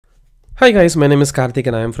Hi guys, my name is Karthik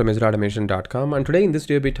and I am from AzureAutomation.com, and today in this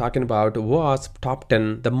video we'll be talking about OWASP top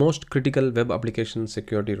 10 the most critical web application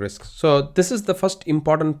security risks. So this is the first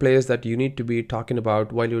important place that you need to be talking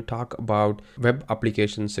about while you talk about web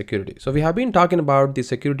application security. So we have been talking about the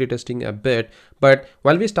security testing a bit, but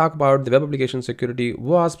while we talk about the web application security,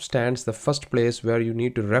 OWASP stands the first place where you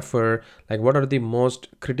need to refer like what are the most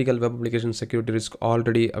critical web application security risks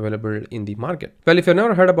already available in the market. Well, if you've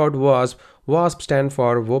never heard about OWASP, OWASP stands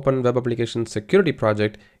for Open Web Application Security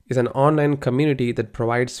Project, is an online community that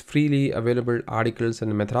provides freely available articles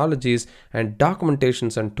and methodologies and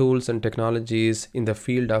documentations and tools and technologies in the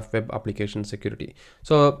field of web application security.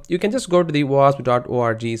 So you can just go to the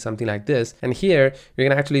wasp.org, something like this, and here you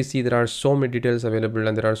can actually see there are so many details available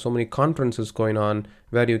and there are so many conferences going on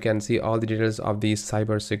where you can see all the details of the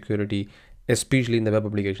cyber security, especially in the web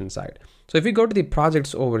application side. So if we go to the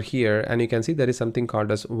projects over here, and you can see there is something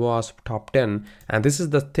called as OWASP top 10, and this is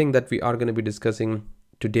the thing that we are going to be discussing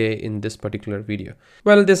today in this particular video.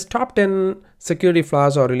 Well, this top 10 security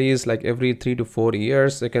flaws are released like every 3 to 4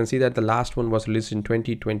 years. You can see that the last one was released in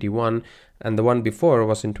 2021 and the one before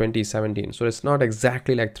was in 2017. So it's not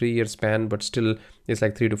exactly like 3-year span, but still it's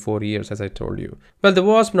like 3 to 4 years, as I told you. Well, the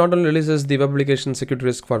OWASP not only releases the web application security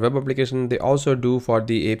risk for web application, they also do for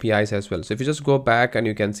the APIs as well. So if you just go back and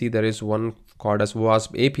you can see there is one called as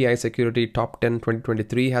OWASP API Security Top 10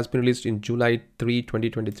 2023 has been released in July 3,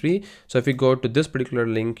 2023. So if you go to this particular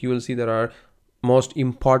link, you will see there are most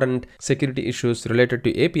important security issues related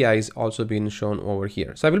to APIs also being shown over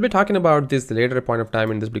here. So I will be talking about this later point of time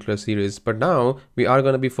in this particular series, but now we are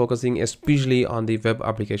going to be focusing especially on the web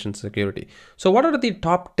application security. So what are the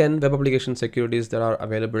top 10 web application securities that are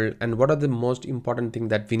available, and what are the most important things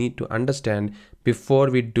that we need to understand before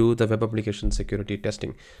we do the web application security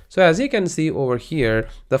testing? So as you can see over here,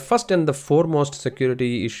 the first and the foremost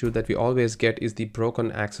security issue that we always get is the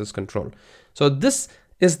broken access control. So this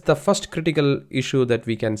is the first critical issue that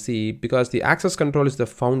we can see, because the access control is the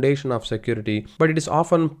foundation of security, but it is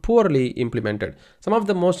often poorly implemented. Some of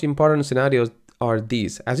the most important scenarios are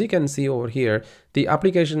these. As you can see over here, the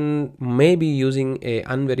application may be using a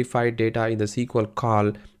unverified data in the SQL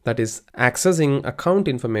call that is accessing account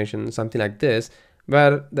information, something like this,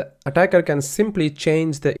 where the attacker can simply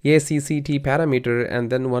change the ACCT parameter, and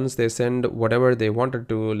then once they send whatever they wanted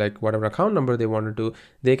to, like whatever account number they wanted to,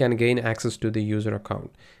 they can gain access to the user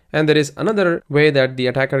account. And there is another way that the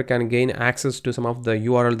attacker can gain access to some of the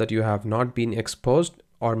URL that you have not been exposed,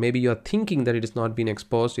 or maybe you're thinking that it is not being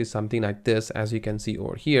exposed, is something like this, as you can see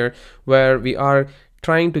over here, where we are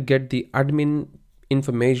trying to get the admin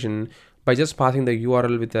information by just passing the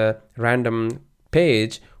URL with a random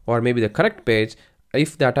page or maybe the correct page.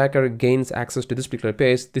 If the attacker gains access to this particular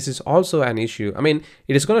page, this is also an issue. I mean,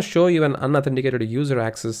 it is going to show you an unauthenticated user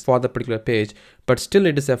access for the particular page, but still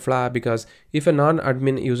it is a flaw, because if a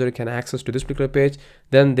non-admin user can access to this particular page,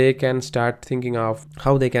 then they can start thinking of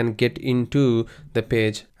how they can get into the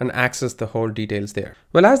page and access the whole details there.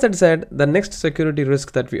 Well, as that said, the next security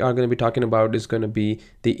risk that we are going to be talking about is going to be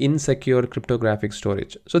the insecure cryptographic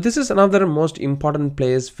storage. So this is another most important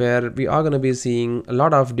place where we are going to be seeing a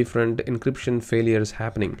lot of different encryption failures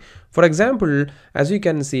happening. For example, as you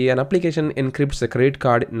can see, an application encrypts the credit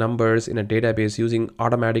card numbers in a database using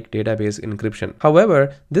automatic database encryption.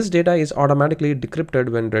 However, this data is automatically decrypted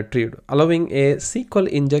when retrieved, allowing a SQL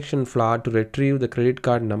injection flaw to retrieve the credit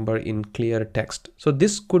card number in clear text. So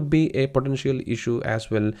this could be a potential issue as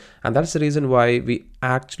well, and that's the reason why we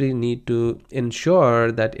actually need to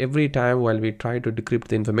ensure that every time while we try to decrypt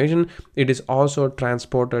the information, it is also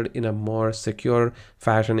transported in a more secure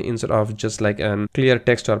fashion instead of just like an clear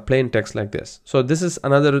text or plain text like this. So this is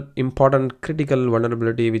another important critical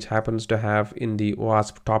vulnerability which happens to have in the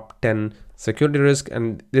OWASP top 10 security risk,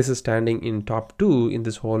 and this is standing in top 2 in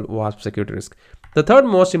this whole OWASP security risk. The third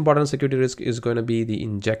most important security risk is going to be the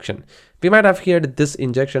injection. We might have heard this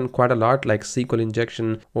injection quite a lot, like SQL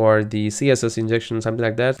injection or the CSS injection, something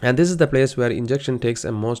like that. And this is the place where injection takes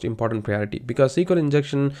a most important priority, because SQL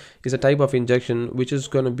injection is a type of injection which is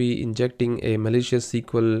going to be injecting a malicious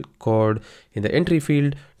SQL code in the entry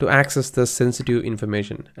field to access the sensitive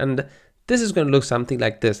information. And this is going to look something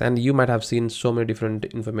like this, and you might have seen so many different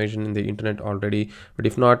information in the internet already, but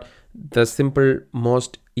if not, the simple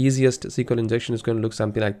most easiest SQL injection is going to look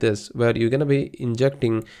something like this, where you're going to be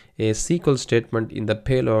injecting a SQL statement in the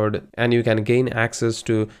payload, and you can gain access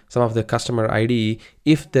to some of the customer ID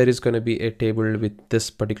if there is going to be a table with this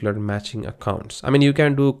particular matching accounts. I mean, you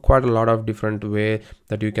can do quite a lot of different way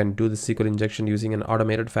that you can do the SQL injection using an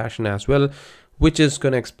automated fashion as well. which is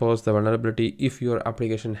going to expose the vulnerability if your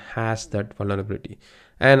application has that vulnerability.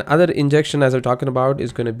 And other injection, as we're talking about,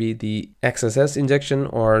 is going to be the XSS injection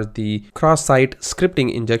or the cross-site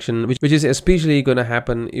scripting injection, which is especially going to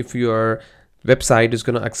happen if your website is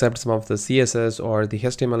going to accept some of the CSS or the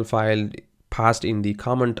HTML file passed in the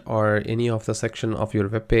comment or any of the section of your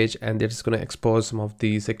web page, and it is going to expose some of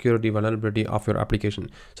the security vulnerability of your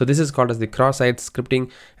application. So this is called as the cross-site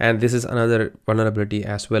scripting, and this is another vulnerability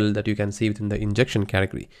as well that you can see within the injection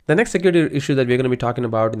category. The next security issue that we're going to be talking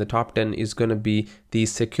about in the top 10 is going to be the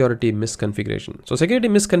security misconfiguration. So security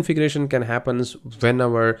misconfiguration can happen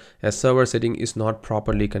whenever a server setting is not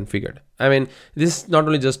properly configured. I mean, this is not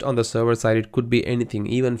only just on the server side, it could be anything,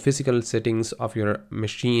 even physical settings of your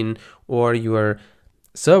machine or your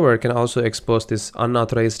server can also expose this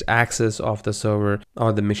unauthorized access of the server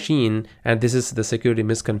or the machine, and this is the security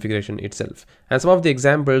misconfiguration itself. And some of the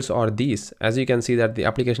examples are these. As you can see that the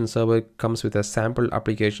application server comes with a sample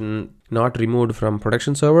application not removed from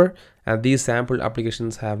production server, and these sample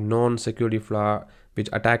applications have known security flaw which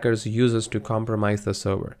attackers uses to compromise the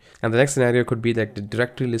server. And the next scenario could be that the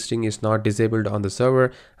directory listing is not disabled on the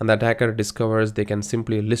server, and the attacker discovers they can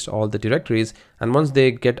simply list all the directories, and once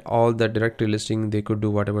they get all the directory listing, they could do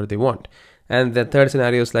whatever they want. And the third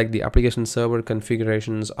scenario is like the application server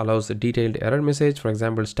configurations allows a detailed error message, for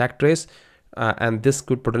example stack trace, and this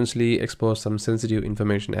could potentially expose some sensitive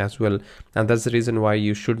information as well, and that's the reason why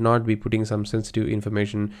you should not be putting some sensitive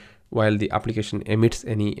information while the application emits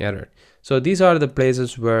any error. So these are the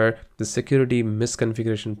places where the security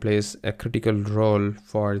misconfiguration plays a critical role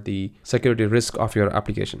for the security risk of your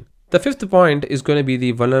application. The fifth point is going to be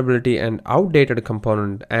the vulnerability and outdated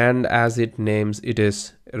component, and as it names, it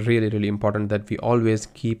is really important that we always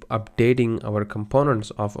keep updating our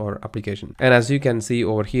components of our application. And as you can see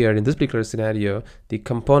over here in this particular scenario, the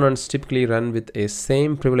components typically run with a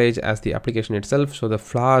same privilege as the application itself, so the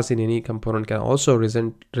flaws in any component can also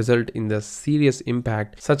result in the serious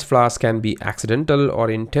impact. Such flaws can be accidental or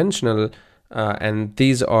intentional, and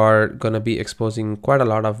these are going to be exposing quite a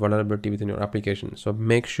lot of vulnerability within your application. So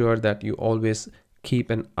make sure that you always keep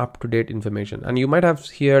an up-to-date information. And you might have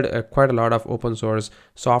heard quite a lot of open source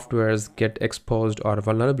softwares get exposed or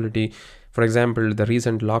vulnerability. For example, the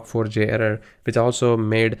recent log4j error, which also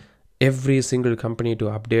made every single company to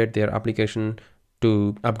update their application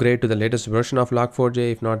to upgrade to the latest version of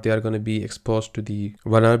log4j. If not, they are going to be exposed to the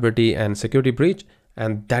vulnerability and security breach,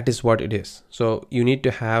 and that is what it is. So you need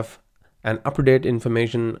to have an up-to-date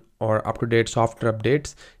information or up-to-date software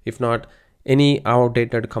updates. If not, any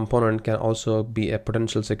outdated component can also be a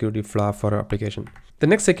potential security flaw for our application. The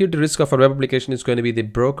next security risk of our web application is going to be the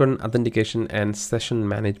broken authentication and session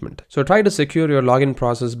management. So try to secure your login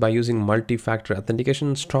process by using multi-factor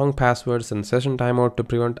authentication, strong passwords, and session timeout to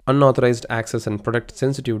prevent unauthorized access and protect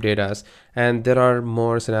sensitive data. And there are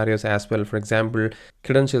more scenarios as well. For example,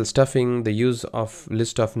 credential stuffing, the use of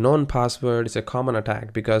list of known password is a common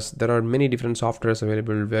attack because there are many different softwares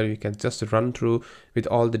available where you can just run through with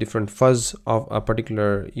all the different fuzz of a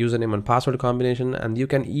particular username and password combination, and you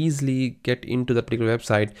can easily get into that particular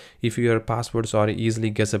website if your passwords are easily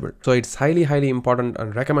guessable. So it's highly important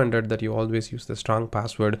and recommended that you always use the strong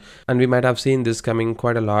password, and we might have seen this coming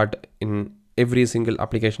quite a lot in every single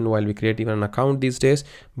application while we create even an account these days.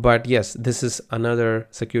 But yes, this is another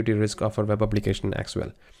security risk of our web application as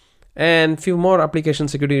well. And few more application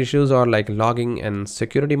security issues are like logging and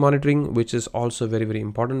security monitoring, which is also very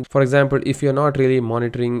important. For example, if you're not really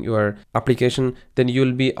monitoring your application, then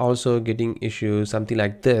you'll be also getting issues something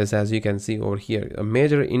like this. As you can see over here, a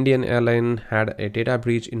major Indian airline had a data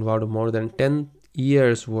breach involved more than 10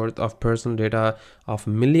 years worth of personal data of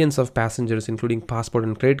millions of passengers, including passport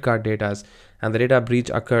and credit card data, and the data breach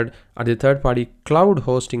occurred at the third-party cloud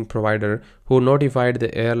hosting provider, who notified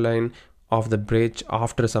the airline of the breach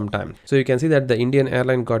after some time. So you can see that the Indian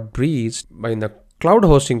airline got breached by the cloud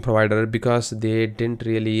hosting provider because they didn't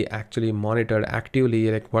really actually monitor actively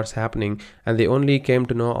like what's happening, and they only came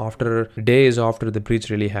to know after days after the breach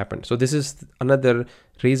really happened. So this is another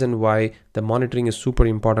reason why the monitoring is super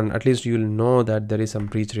important. At least you'll know that there is some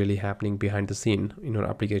breach really happening behind the scene in your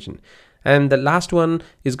application. And the last one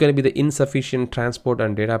is going to be the insufficient transport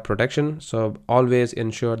and data protection. So always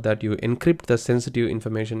ensure that you encrypt the sensitive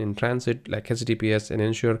information in transit like HTTPS, and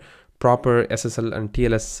ensure proper SSL and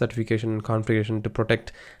TLS certification and configuration to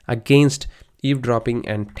protect against eavesdropping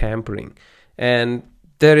and tampering. And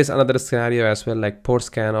there is another scenario as well, like port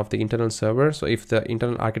scan of the internal server. So if the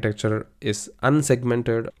internal architecture is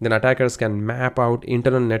unsegmented, then attackers can map out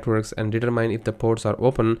internal networks and determine if the ports are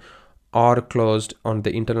open or closed on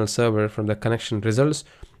the internal server from the connection results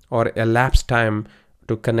or elapsed time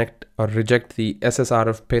to connect or reject the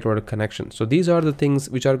SSRF payload connection. So these are the things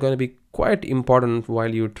which are going to be quite important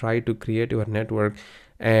while you try to create your network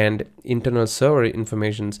and internal server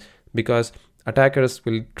informations, because attackers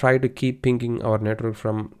will try to keep pinging our network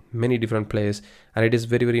from many different places, and it is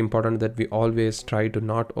very, very important that we always try to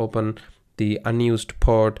not open the unused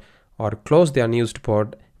port or close the unused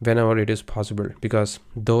port whenever it is possible, because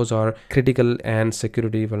those are critical and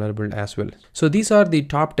security vulnerable as well. So these are the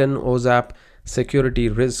top 10 OWASP security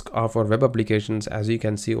risk of our web applications, as you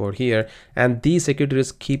can see over here, and these security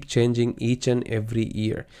risks keep changing each and every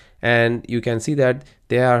year, and you can see that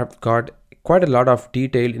they have got quite a lot of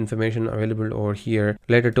detailed information available over here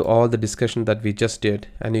related to all the discussion that we just did.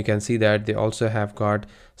 And you can see that they also have got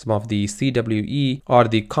some of the CWE or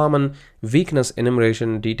the common weakness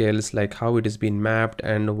enumeration details, like how it is being mapped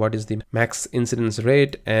and what is the max incidence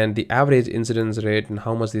rate and the average incidence rate and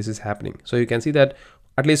how much this is happening. So you can see that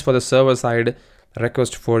at least for the server side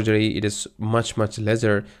request forgery, it is much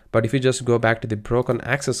lesser. But if you just go back to the broken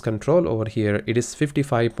access control over here, it is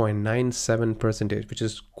 55.97%, which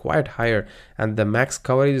is quite higher, and the max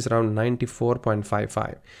coverage is around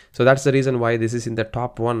 94.55. so that's the reason why this is in the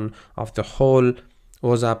top one of the whole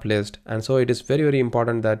OWASP list. And so it is very, very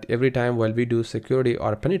important that every time while we do security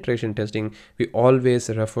or penetration testing, we always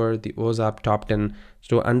refer the OWASP top 10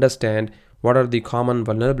 to understand what are the common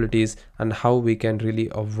vulnerabilities and how we can really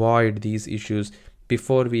avoid these issues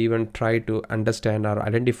before we even try to understand or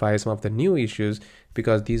identify some of the new issues,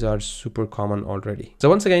 because these are super common already. So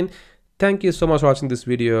once again, thank you so much for watching this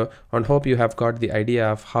video, and hope you have got the idea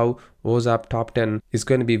of how OWASP top 10 is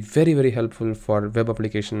going to be very, very helpful for web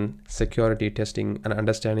application security testing and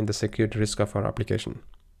understanding the security risk of our application.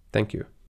 Thank you.